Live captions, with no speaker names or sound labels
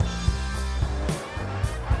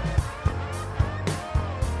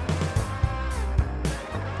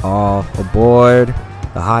all aboard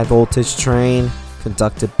the high voltage train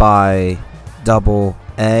conducted by Double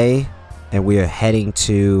A, and we are heading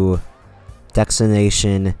to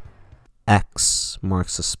Destination X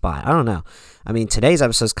marks the spot. I don't know. I mean, today's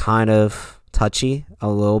episode is kind of touchy a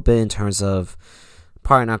little bit in terms of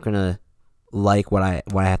probably not gonna like what I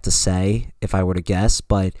have to say if I were to guess,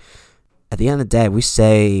 but at the end of the day, we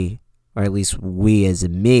say, or at least we as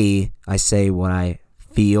in me, I say what I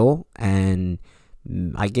feel, and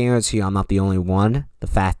I guarantee you I'm not the only one. The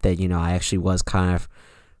fact that, I actually was kind of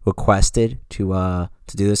requested to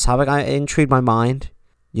do this topic, it intrigued my mind,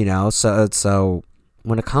 so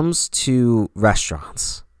when it comes to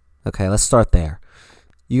restaurants, okay, let's start there.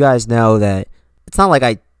 You guys know that it's not like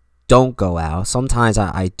I don't go out. Sometimes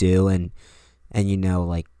I do, and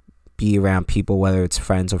like be around people, whether it's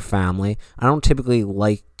friends or family. I don't typically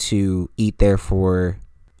like to eat there for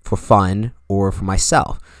fun or for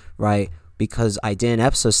myself, right? Because I did an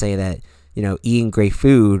episode say that, eating great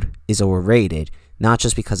food is overrated, not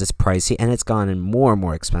just because it's pricey, and it's gotten more and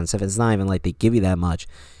more expensive. It's not even like they give you that much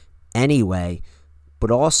anyway, but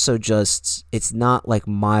also just it's not like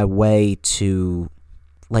my way to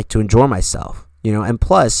enjoy myself, and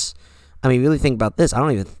plus, I mean, really think about this. I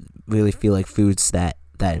don't even really feel like food's that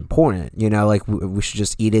important, like we should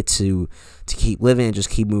just eat it to keep living and just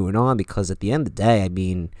keep moving on, because at the end of the day, I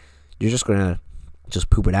mean, you're just gonna just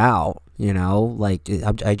poop it out, like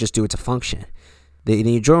I just do it to function.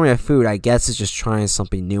 The enjoyment of food, I guess, is just trying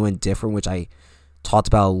something new and different, which I talked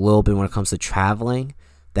about a little bit when it comes to traveling,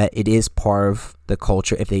 that it is part of the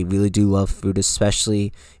culture if they really do love food,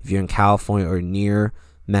 especially if you're in California or near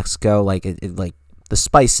Mexico, like like the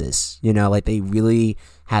spices, like they really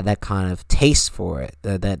have that kind of taste for it,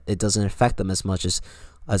 that it doesn't affect them as much as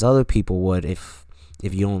other people would if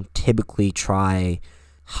you don't typically try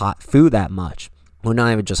hot food that much. Well,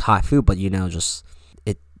 not even just hot food, but just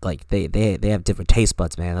it, like they have different taste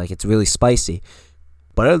buds, man. Like, it's really spicy.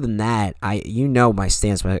 But other than that, my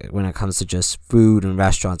stance when it comes to just food and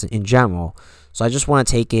restaurants in general. So I just want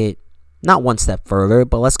to take it not one step further,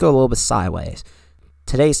 but let's go a little bit sideways.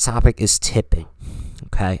 Today's topic is tipping.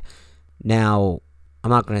 Okay, now I'm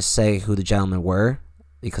not going to say who the gentlemen were,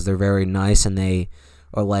 because they're very nice, and they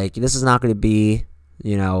are like, this is not going to be,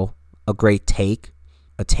 a great take,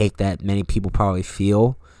 a take that many people probably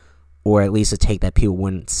feel, or at least a take that people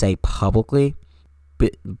wouldn't say publicly.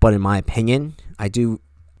 But in my opinion, I do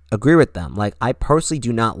agree with them. Like, I personally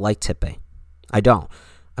do not like tipping. I don't.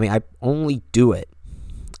 I mean, I only do it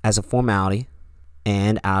as a formality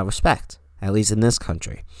and out of respect, at least in this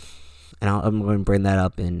country. And I'm going to bring that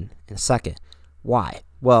up in a second. Why?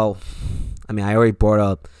 Well, I mean, I already brought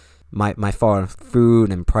up my thought on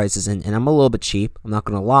food and prices, and I'm a little bit cheap. I'm not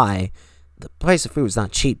going to lie. The price of food is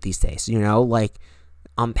not cheap these days. Like,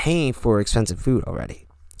 I'm paying for expensive food already,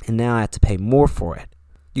 and now I have to pay more for it.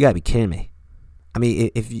 You gotta be kidding me. I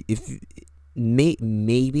mean,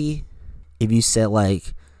 maybe if you said,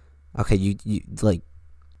 like, okay,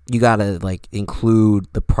 you gotta, like, include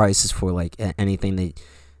the prices for, like, anything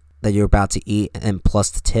that you're about to eat, and plus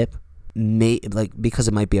the tip, because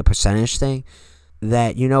it might be a percentage thing,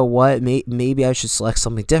 that, maybe I should select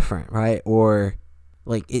something different, right? Or,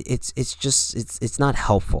 like, it's not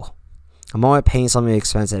helpful. I'm already paying something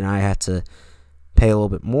expensive, and I have to pay a little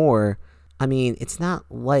bit more. I mean, it's not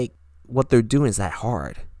like what they're doing is that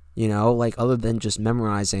hard, like, other than just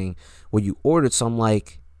memorizing what you ordered. So I'm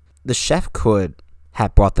like, the chef could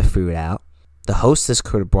have brought the food out, the hostess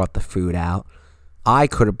could have brought the food out, I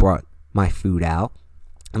could have brought my food out.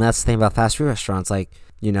 And that's the thing about fast food restaurants. Like,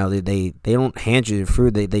 they don't hand you the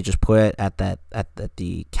food, they just put it at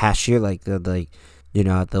the cashier, like at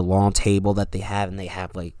the long table that they have, and they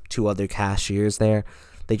have like two other cashiers there.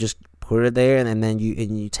 They just put it there, and then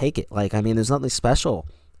you take it. Like, I mean, there's nothing special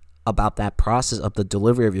about that process of the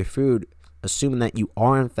delivery of your food, assuming that you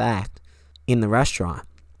are in fact in the restaurant,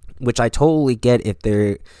 which I totally get if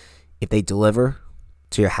they deliver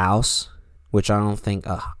to your house, which I don't think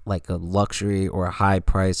like a luxury or a high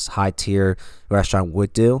price, high tier restaurant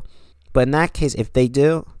would do. But in that case, if they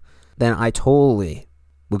do, then I totally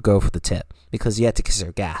would go for the tip, because you have to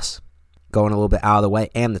consider gas, going a little bit out of the way,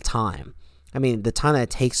 and the time. I mean, the time that it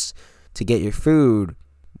takes to get your food,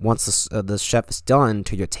 once the chef is done,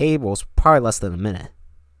 to your table is probably less than a minute,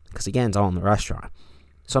 because again, it's all in the restaurant.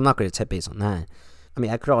 So I'm not going to tip based on that. I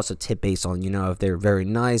mean, I could also tip based on, if they're very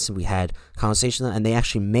nice and we had conversation and they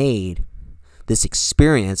actually made this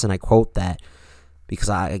experience, and I quote that because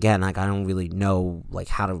I don't really know, like,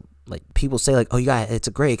 how to, like, people say, like, oh, it's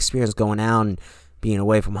a great experience going out and being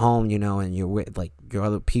away from home, and you're with, like, your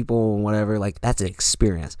other people and whatever. Like, that's an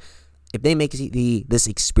experience. If they make this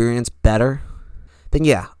experience better, then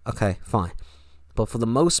yeah, okay, fine. But for the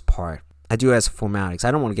most part, I do it as a formality because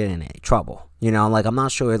I don't want to get in any trouble. Like I'm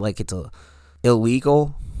not sure like it's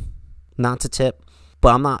illegal not to tip,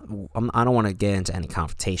 but I don't want to get into any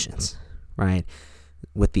confrontations, right?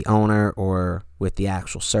 With the owner or with the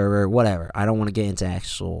actual server, whatever. I don't want to get into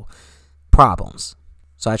actual problems.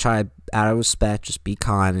 So I try, out of respect, just be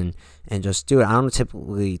kind and just do it. I don't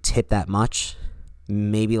typically tip that much,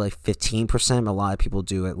 maybe like 15%. A lot of people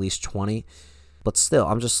do at least 20%. But still,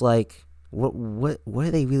 I'm just like, what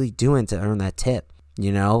are they really doing to earn that tip?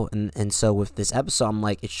 And so with this episode, I'm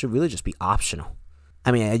like, it should really just be optional.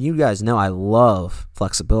 I mean, you guys know I love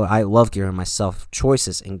flexibility. I love giving myself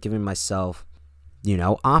choices and giving myself,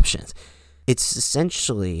 options. It's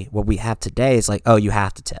essentially what we have today is like, oh, you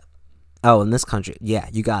have to tip. Oh, in this country, yeah,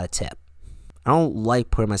 you got to tip. I don't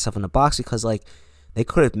like putting myself in a box because, like, they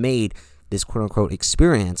could have made this quote-unquote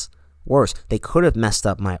experience worse. They could have messed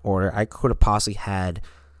up my order. I could have possibly had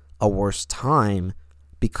a worse time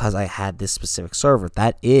because I had this specific server.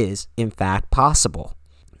 That is, in fact, possible.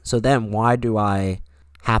 So then why do I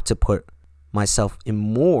have to put myself in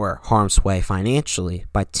more harm's way financially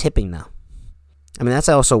by tipping them? I mean, that's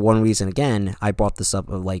also one reason, again, I brought this up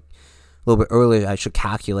of like a little bit earlier. I should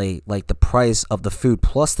calculate like the price of the food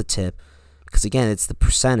plus the tip, because again, it's the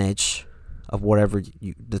percentage of whatever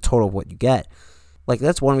the total of what you get. Like,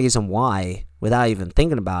 that's one reason why, without even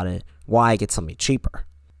thinking about it, why I get something cheaper.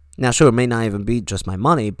 Now, sure, it may not even be just my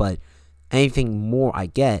money, but anything more I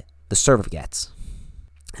get, the server gets.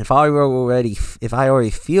 If I already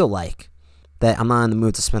feel like that I'm not in the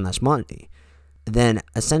mood to spend that money, then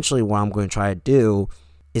essentially what I'm going to try to do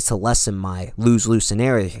is to lessen my lose-lose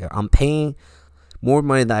scenario here. I'm paying more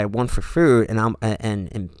money than I want for food, and I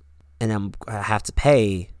have to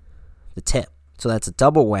pay the tip. So that's a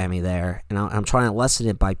double whammy there, and I'm trying to lessen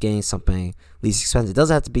it by getting something least expensive. It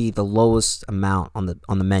doesn't have to be the lowest amount on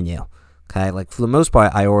the menu. Okay, like for the most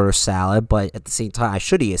part, I order salad, but at the same time, I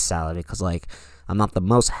should eat a salad because like I'm not the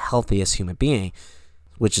most healthiest human being,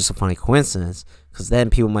 which is a funny coincidence. Because then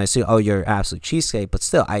people might say, "Oh, you're absolute cheesecake," but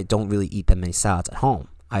still, I don't really eat that many salads at home.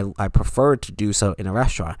 I prefer to do so in a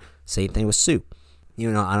restaurant. Same thing with soup. I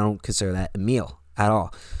don't consider that a meal at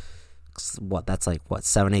all. That's like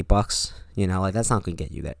 $7-8? Like that's not gonna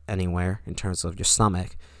get you anywhere in terms of your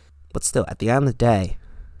stomach. But still, at the end of the day,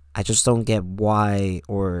 I just don't get why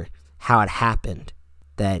or how it happened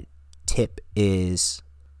that tip is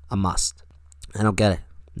a must. I don't get it.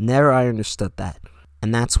 Never I understood that.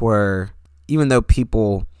 And that's where, even though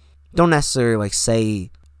people don't necessarily like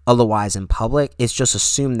say otherwise in public, it's just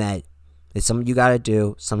assumed that it's something you gotta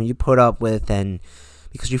do, something you put up with, and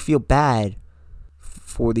because you feel bad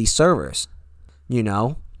for these servers.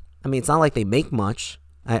 I mean, it's not like they make much.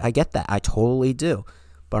 I get that. I totally do.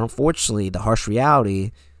 But unfortunately, the harsh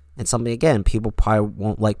reality, and something, again, people probably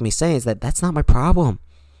won't like me saying, is that that's not my problem.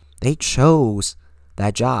 They chose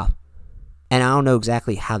that job. And I don't know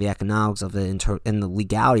exactly how the economics of it and the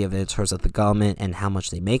legality of it in terms of the government and how much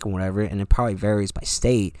they make and whatever, and it probably varies by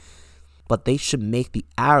state. But they should make the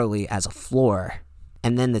hourly as a floor.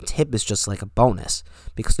 And then the tip is just like a bonus.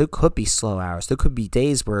 Because there could be slow hours. There could be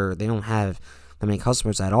days where they don't have that many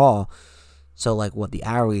customers at all. So like the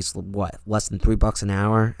hourly is less than $3 an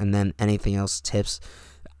hour, and then anything else tips.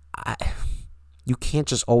 You can't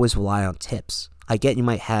just always rely on tips. I get you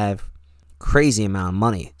might have crazy amount of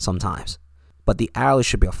money sometimes, but the hourly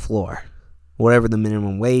should be a floor. Whatever the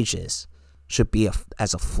minimum wage is should be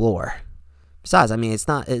as a floor. Besides, I mean, it's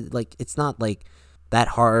not like that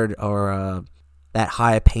hard or that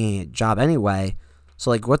high paying job anyway.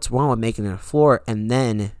 So like, what's wrong with making it a floor and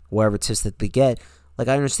then whatever tips that they get? Like,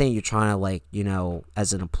 I understand you're trying to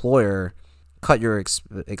as an employer, cut your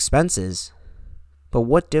expenses, but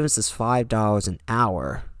what difference is $5 an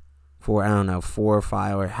hour for, I don't know, 4 or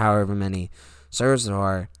 5 or however many servers there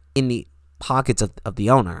are in the pockets of the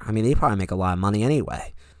owner? I mean, they probably make a lot of money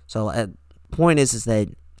anyway. So the point is that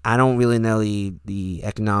I don't really know the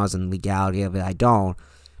economics and legality of it. I don't.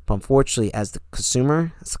 But unfortunately, as the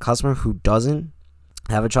customer who doesn't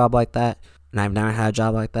have a job like that, and I've never had a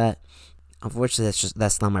job like that, unfortunately,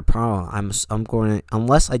 that's not my problem. I'm going to,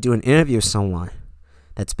 unless I do an interview with someone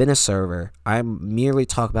that's been a server, I merely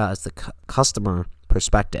talk about as the customer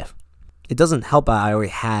perspective. It doesn't help that I already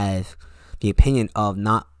have the opinion of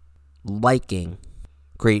not liking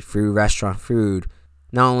great food, restaurant food,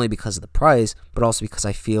 not only because of the price, but also because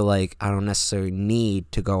I feel like I don't necessarily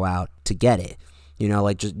need to go out to get it.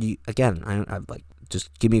 Like just I like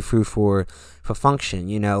just give me food for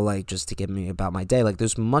function. Like just to get me about my day. Like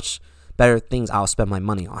there's much better things I'll spend my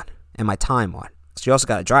money on and my time on. Because you also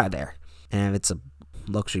got to drive there, and if it's a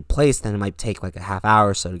luxury place, then it might take like a half hour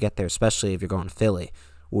or so to get there, especially if you're going to Philly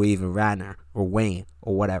or even Radnor or Wayne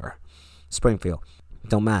or whatever, Springfield.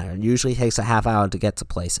 Don't matter. It usually takes a half hour to get to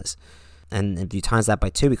places. And if you times that by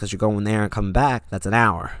 2 because you're going there and coming back, that's an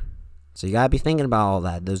hour. So you got to be thinking about all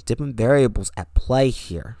that. There's different variables at play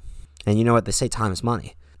here. And you know what? They say time is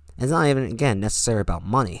money. And it's not even, again, necessarily about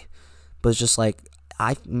money. But it's just like,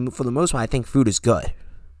 for the most part, I think food is good.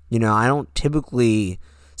 You know, I don't typically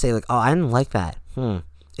say like, oh, I didn't like that.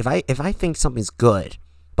 If I think something's good,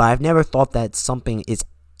 but I've never thought that something is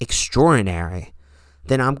extraordinary,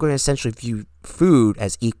 then I'm going to essentially view food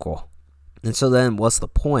as equal. And so then what's the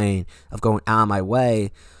point of going out of my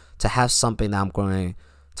way to have something that I'm going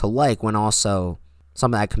to like when also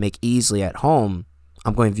something I can make easily at home,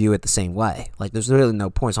 I'm going to view it the same way. Like, there's really no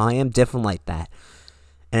point. So I am different like that.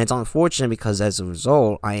 And it's unfortunate because as a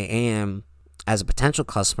result, I am, as a potential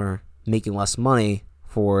customer, making less money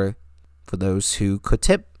for those who could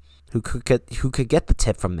tip, who could get the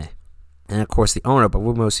tip from me. And of course the owner, but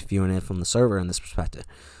we're mostly viewing it from the server in this perspective.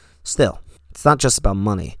 Still, it's not just about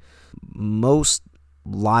money. Most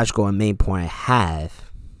logical and main point I have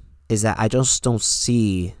is that I just don't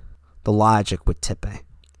see the logic with tipping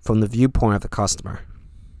from the viewpoint of the customer.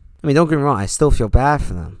 I mean, don't get me wrong, I still feel bad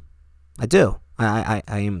for them. I do. I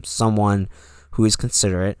am someone who is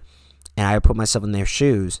considerate, and I put myself in their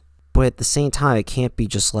shoes. But at the same time, it can't be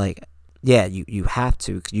just like, yeah, you have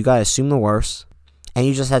to. You got to assume the worst, and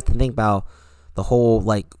you just have to think about the whole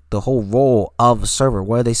role of a server.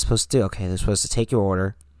 What are they supposed to do? Okay, they're supposed to take your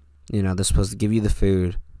order. You know, they're supposed to give you the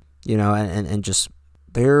food. You know, and just,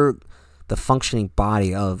 they're the functioning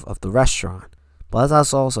body of the restaurant. But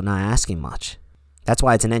that's also not asking much. That's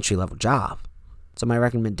why it's an entry-level job. So my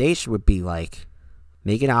recommendation would be like,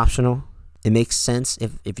 make it optional. It makes sense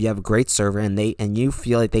if you have a great server and you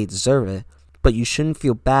feel like they deserve it, but you shouldn't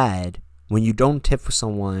feel bad when you don't tip for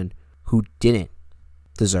someone who didn't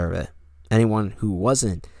deserve it. Anyone who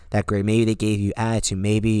wasn't that great, maybe they gave you attitude,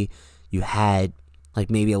 maybe you had like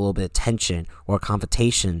maybe a little bit of tension or a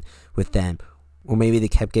confrontation with them, or maybe they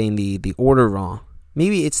kept getting the order wrong.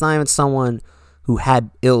 Maybe it's not even someone who had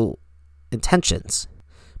ill intentions,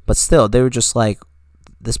 but still they were just like,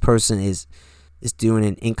 this person is doing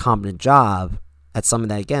an incompetent job at something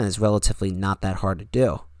that, again, is relatively not that hard to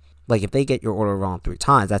do. Like, if they get your order wrong 3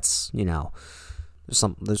 times, that's, you know,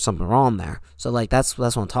 there's something wrong there. So, like, that's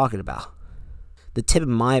what I'm talking about. The tip,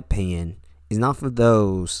 in my opinion, is not for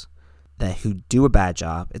those who do a bad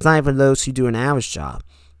job. It's not even for those who do an average job.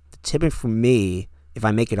 The tipping for me, if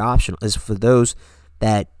I make it optional, is for those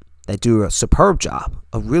that do a superb job,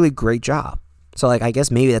 a really great job. So, like, I guess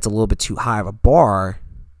maybe that's a little bit too high of a bar.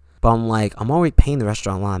 But I'm like, I'm already paying the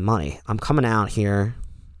restaurant a lot of money. I'm coming out here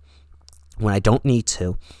when I don't need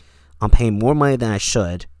to. I'm paying more money than I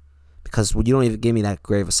should because you don't even give me that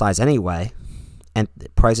great of a size anyway. And the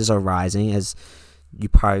prices are rising, as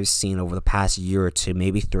you've probably seen over the past year or 2,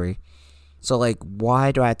 maybe 3. So, like,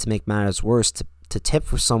 why do I have to make matters worse to tip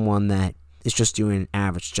for someone that is just doing an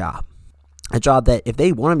average job? A job that if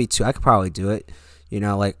they wanted me to, I could probably do it. You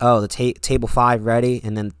know, like, oh, the table 5 ready,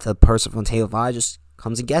 and then the person from table 5 just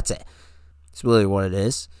comes and gets it. It's really what it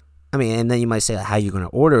is. I mean, and then you might say, like, how are you going to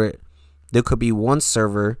order it? There could be one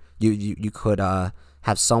server, you could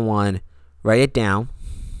have someone write it down,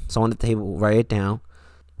 someone at the table write it down,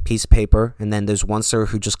 piece of paper, and then there's one server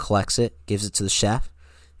who just collects it, gives it to the chef,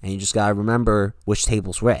 and you just got to remember which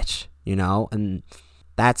table's which, you know? And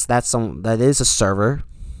that is a server,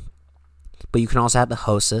 but you can also have the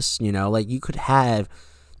hostess, you know? Like, you could have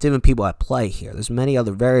different people at play here. There's many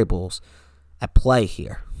other variables at play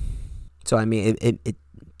here. So, I mean, it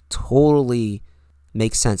totally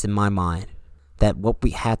makes sense in my mind that what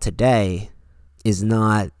we had today is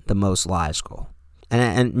not the most logical.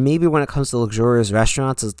 And maybe when it comes to luxurious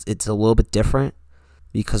restaurants, it's a little bit different,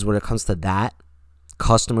 because when it comes to that,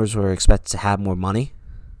 customers were expected to have more money,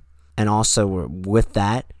 and also with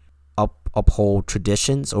that, uphold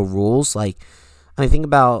traditions or rules. Like, I mean, think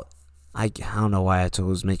about, I don't know why I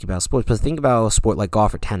was making about sports, but think about a sport like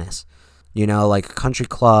golf or tennis. You know, like a country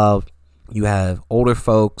club, you have older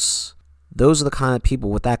folks. Those are the kind of people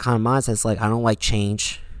with that kind of mindset. It's like, I don't like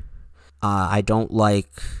change. I don't like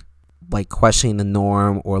questioning the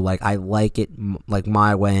norm, or like I like it like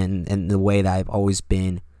my way and the way that I've always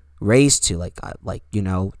been raised to, like you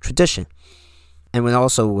know, tradition. And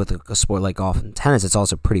also with a sport like golf and tennis, it's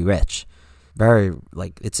also pretty rich. Very,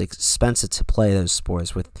 like, it's expensive to play those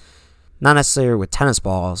sports with, not necessarily with tennis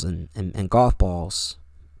balls and golf balls,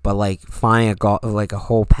 but like finding a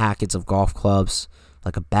whole package of golf clubs,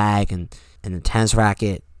 like a bag and a tennis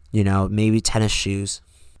racket, you know, maybe tennis shoes.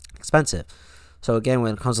 Expensive. So again,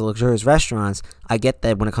 when it comes to luxurious restaurants, I get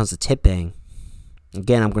that when it comes to tipping,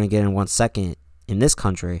 again, I'm going to get in 1 second, in this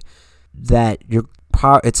country, that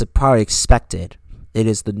it's probably expected. It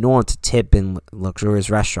is the norm to tip in luxurious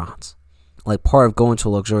restaurants. Like, part of going to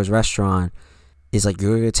a luxurious restaurant is like,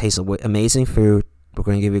 you're going to taste amazing food, we're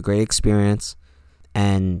going to give you a great experience,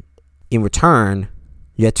 and in return,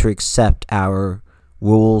 you have to accept our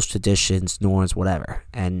rules, traditions, norms, whatever,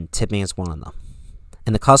 and tipping is one of them.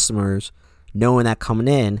 And the customers, knowing that coming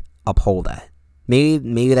in, uphold that.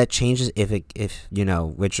 Maybe that changes if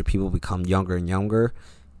richer people become younger and younger,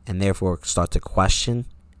 and therefore start to question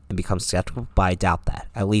and become skeptical. But I doubt that,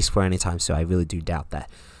 at least for any time soon. I really do doubt that.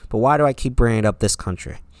 But why do I keep bringing up this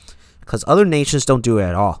country? Because other nations don't do it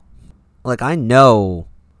at all. Like, I know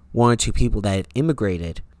 1 or 2 people that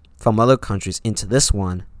immigrated from other countries into this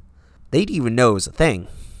one. They didn't even know it was a thing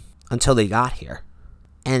until they got here.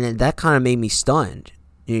 And that kind of made me stunned,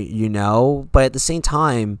 you know? But at the same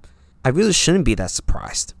time, I really shouldn't be that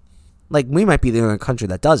surprised. Like, we might be the only country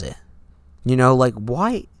that does it. You know, like,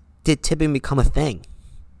 why did tipping become a thing?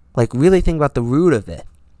 Like, really think about the root of it.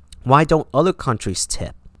 Why don't other countries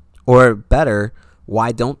tip? Or better,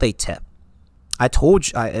 why don't they tip? I told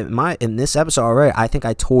you, in this episode already, I think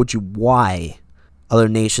I told you why other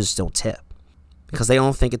nations don't tip. Because they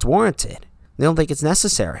don't think it's warranted. They don't think it's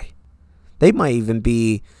necessary. They might even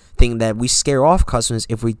be thinking that we scare off customers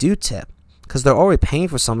if we do tip. Because they're already paying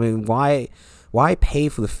for something. Why pay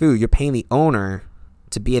for the food? You're paying the owner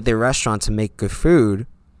to be at their restaurant to make good food.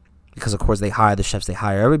 Because, of course, they hire the chefs. They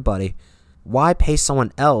hire everybody. Why pay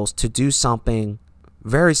someone else to do something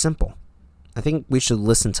very simple? I think we should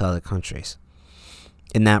listen to other countries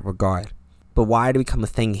in that regard. But why did it become a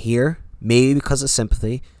thing here? Maybe because of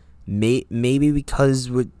sympathy. Maybe because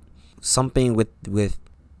with something with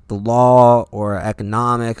the law or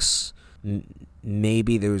economics.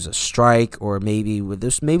 Maybe there was a strike, or maybe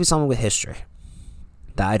something with history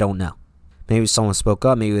that I don't know. Maybe someone spoke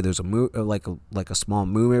up. Maybe there's like a small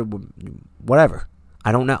movement. Whatever,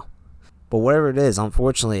 I don't know. But whatever it is,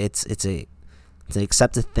 unfortunately, it's an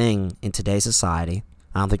accepted thing in today's society.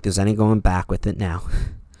 I don't think there's any going back with it now.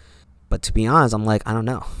 But to be honest, I'm like, I don't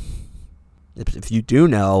know. If you do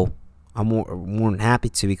know, I'm more than happy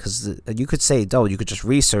to, because you could say, you could just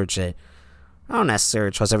research it. I don't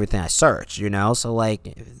necessarily trust everything I search, you know? So,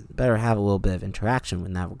 like, better have a little bit of interaction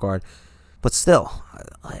in that regard. But still,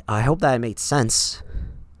 I hope that it made sense,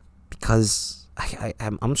 because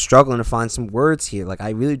I'm struggling to find some words here. Like, I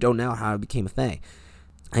really don't know how it became a thing.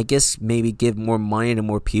 I guess maybe give more money to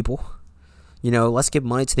more people. You know, let's give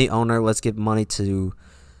money to the owner. Let's give money to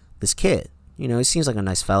this kid. You know, he seems like a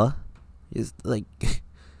nice fella. He's like,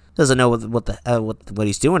 doesn't know what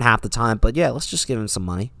he's doing half the time. But yeah, let's just give him some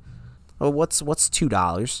money. Well, what's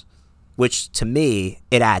 $2? Which to me,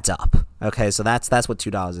 it adds up. Okay, so that's what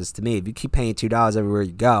 $2 is to me. If you keep paying $2 everywhere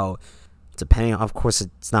you go, depending on, of course,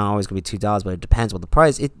 it's not always gonna be $2, but it depends what the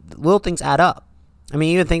price. Little things add up. I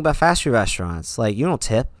mean, even think about fast food restaurants. Like, you don't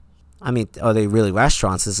tip. I mean, are they really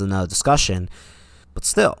restaurants? This is another discussion. But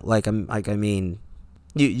still,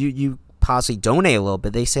 you possibly donate a little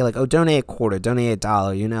bit. They say, like, oh, donate a quarter, donate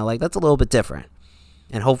 $1. You know, like, that's a little bit different.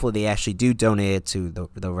 And hopefully they actually do donate it to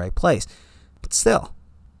the right place. But still,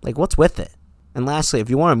 like, what's with it? And lastly, if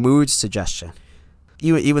you want a mood suggestion,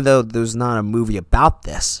 even though there's not a movie about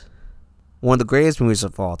this, one of the greatest movies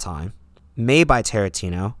of all time, made by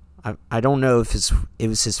Tarantino. I don't know if it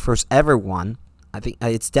was his first ever one. I think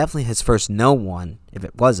it's definitely his first known one, if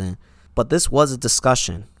it wasn't. But this was a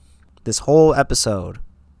discussion. This whole episode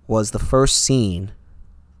was the first scene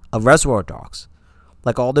of Reservoir Dogs.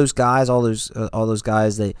 Like, all those guys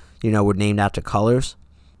that, you know, were named after colors.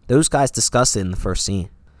 Those guys discussed it in the first scene.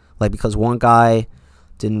 Like, because one guy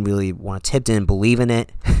didn't really want to tip, didn't believe in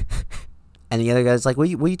it. And the other guy's like, what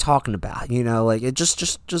are you talking about? You know, like, it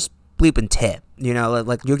just bleep and tip. You know,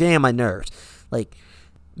 like you're getting on my nerves. Like,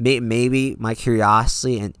 maybe my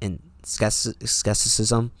curiosity and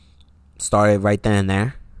skepticism started right then and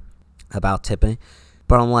there about tipping.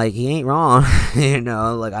 But I'm like, he ain't wrong. You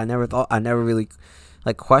know, like, I never really,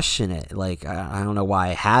 like, question it. Like, I don't know why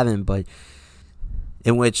I haven't, but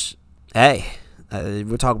in which, hey,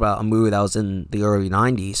 we're talking about a movie that was in the early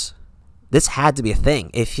 90s. This had to be a thing.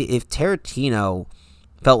 If Tarantino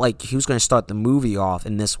felt like he was going to start the movie off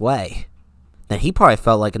in this way, then he probably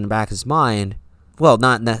felt like in the back of his mind, well,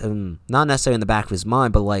 not necessarily in the back of his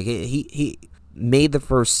mind, but like he made the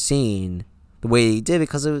first scene the way he did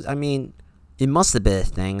because it was, I mean, it must have been a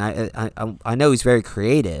thing. I know he's very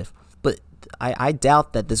creative, but I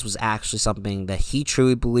doubt that this was actually something that he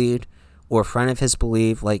truly believed or a friend of his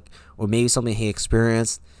believed, like, or maybe something he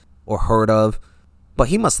experienced or heard of. But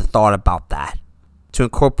he must have thought about that. to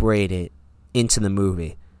incorporate it into the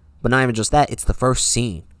movie. But not even just that, it's the first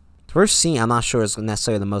scene. The first scene, I'm not sure is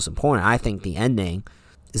necessarily the most important. I think the ending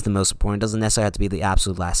is the most important. It doesn't necessarily have to be the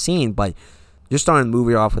absolute last scene, but you're starting the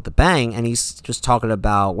movie off with a bang, and he's just talking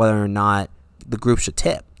about whether or not the group should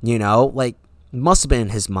tip. Like, it must have been in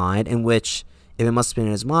his mind, in which, if it must have been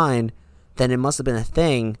in his mind, then it must have been a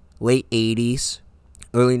thing late 80s,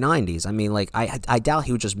 early 90s. I mean, like, I doubt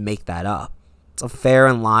he would just make that up. It's a fair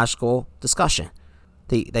and logical discussion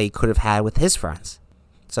that he could have had with his friends.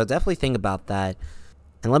 So definitely think about that,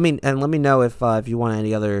 and let me know if you want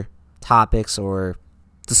any other topics or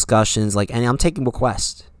discussions. Like, and I'm taking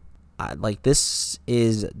requests. Like, this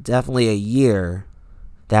is definitely a year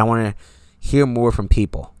that I want to hear more from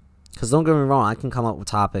people. Because don't get me wrong, I can come up with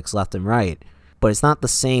topics left and right, but it's not the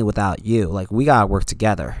same without you. Like, we gotta work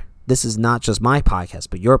together. This is not just my podcast,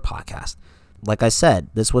 but your podcast. Like I said,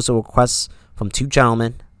 this was a request from two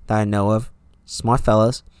gentlemen that I know of, smart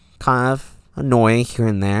fellas, kind of annoying here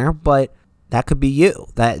and there, but that could be you.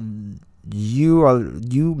 That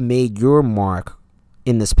you made your mark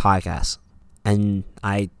in this podcast, and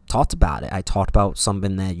I talked about it. I talked about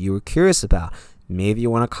something that you were curious about. Maybe you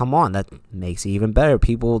want to come on. That makes it even better.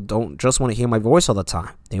 People don't just want to hear my voice all the time.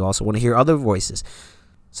 They also want to hear other voices.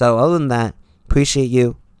 So other than that, appreciate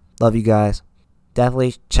you. Love you guys.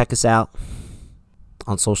 Definitely check us out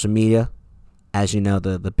on social media. As you know,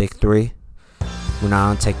 the big three. We're not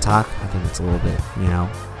on TikTok. I think it's a little bit,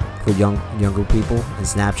 for younger people. And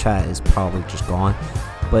Snapchat is probably just gone.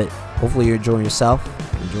 But hopefully you're enjoying yourself,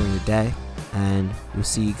 enjoying your day. And we'll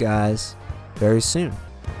see you guys very soon.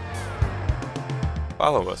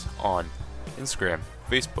 Follow us on Instagram,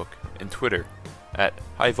 Facebook, and Twitter at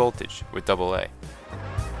High Voltage with AA.